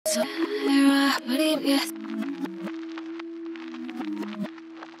So I believe you.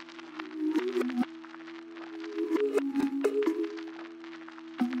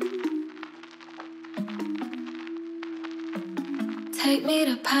 Take me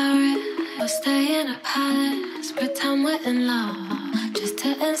to Paris, we'll stay in a palace. Pretend we're in love, just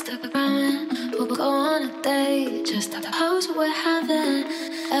to Instagram it. We'll go on a date, just to pose what we're having.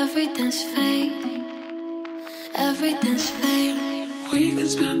 Everything's fake, everything's fake. We can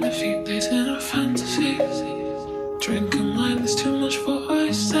spend a few days in our fantasies. Drinking wine is too much for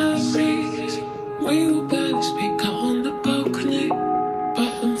us and breathe. We will barely speak out on the balcony,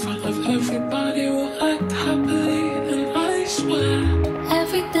 but in front of everybody we'll act happily. And I swear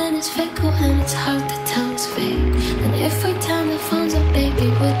everything is fickle and it's hard to tell